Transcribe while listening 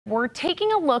We're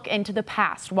taking a look into the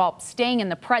past while staying in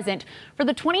the present for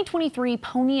the 2023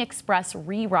 Pony Express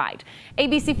Re-Ride.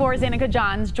 ABC4's Anneka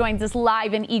joins us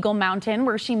live in Eagle Mountain,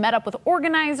 where she met up with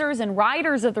organizers and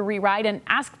riders of the Re-Ride and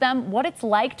asked them what it's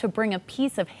like to bring a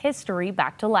piece of history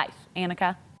back to life.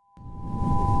 Anneka.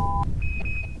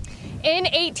 In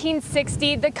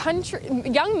 1860,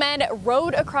 young men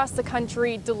rode across the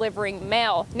country delivering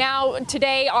mail. Now,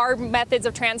 today, our methods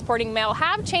of transporting mail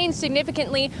have changed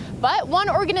significantly, but one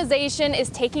organization is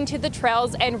taking to the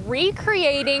trails and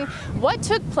recreating what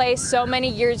took place so many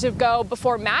years ago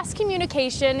before mass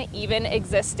communication even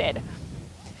existed.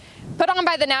 Put on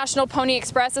by the National Pony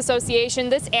Express Association,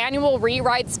 this annual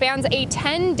Re-Ride spans a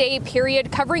 10-day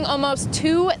period covering almost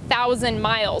 2,000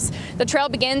 miles. The trail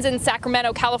begins in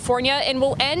Sacramento, California, and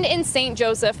will end in St.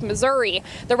 Joseph, Missouri.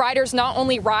 The riders not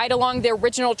only ride along the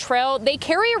original trail, they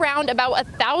carry around about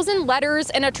 1,000 letters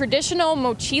and a traditional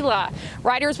mochila.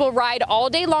 Riders will ride all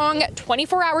day long,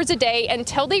 24 hours a day,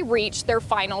 until they reach their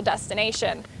final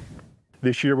destination.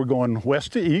 This year we're going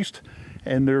west to east,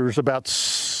 and there's about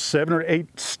 7 or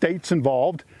 8 states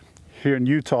involved. Here in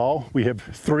Utah, we have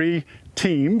 3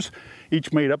 teams,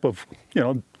 each made up of,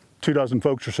 24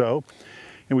 folks or so,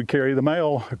 and we carry the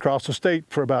mail across the state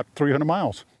for about 300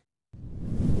 miles.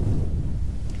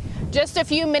 Just a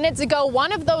few minutes ago,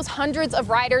 one of those hundreds of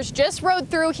riders just rode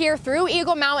through here, through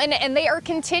Eagle Mountain, and they are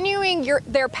continuing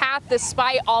their path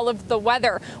despite all of the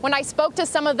weather. When I spoke to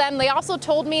some of them, they also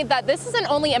told me that this isn't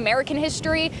only American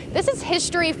history, this is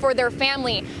history for their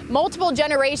family. Multiple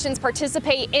generations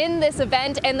participate in this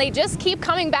event, and they just keep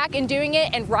coming back and doing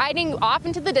it and riding off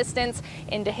into the distance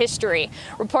into history.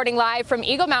 Reporting live from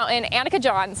Eagle Mountain, Anneka,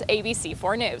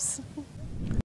 ABC4 News.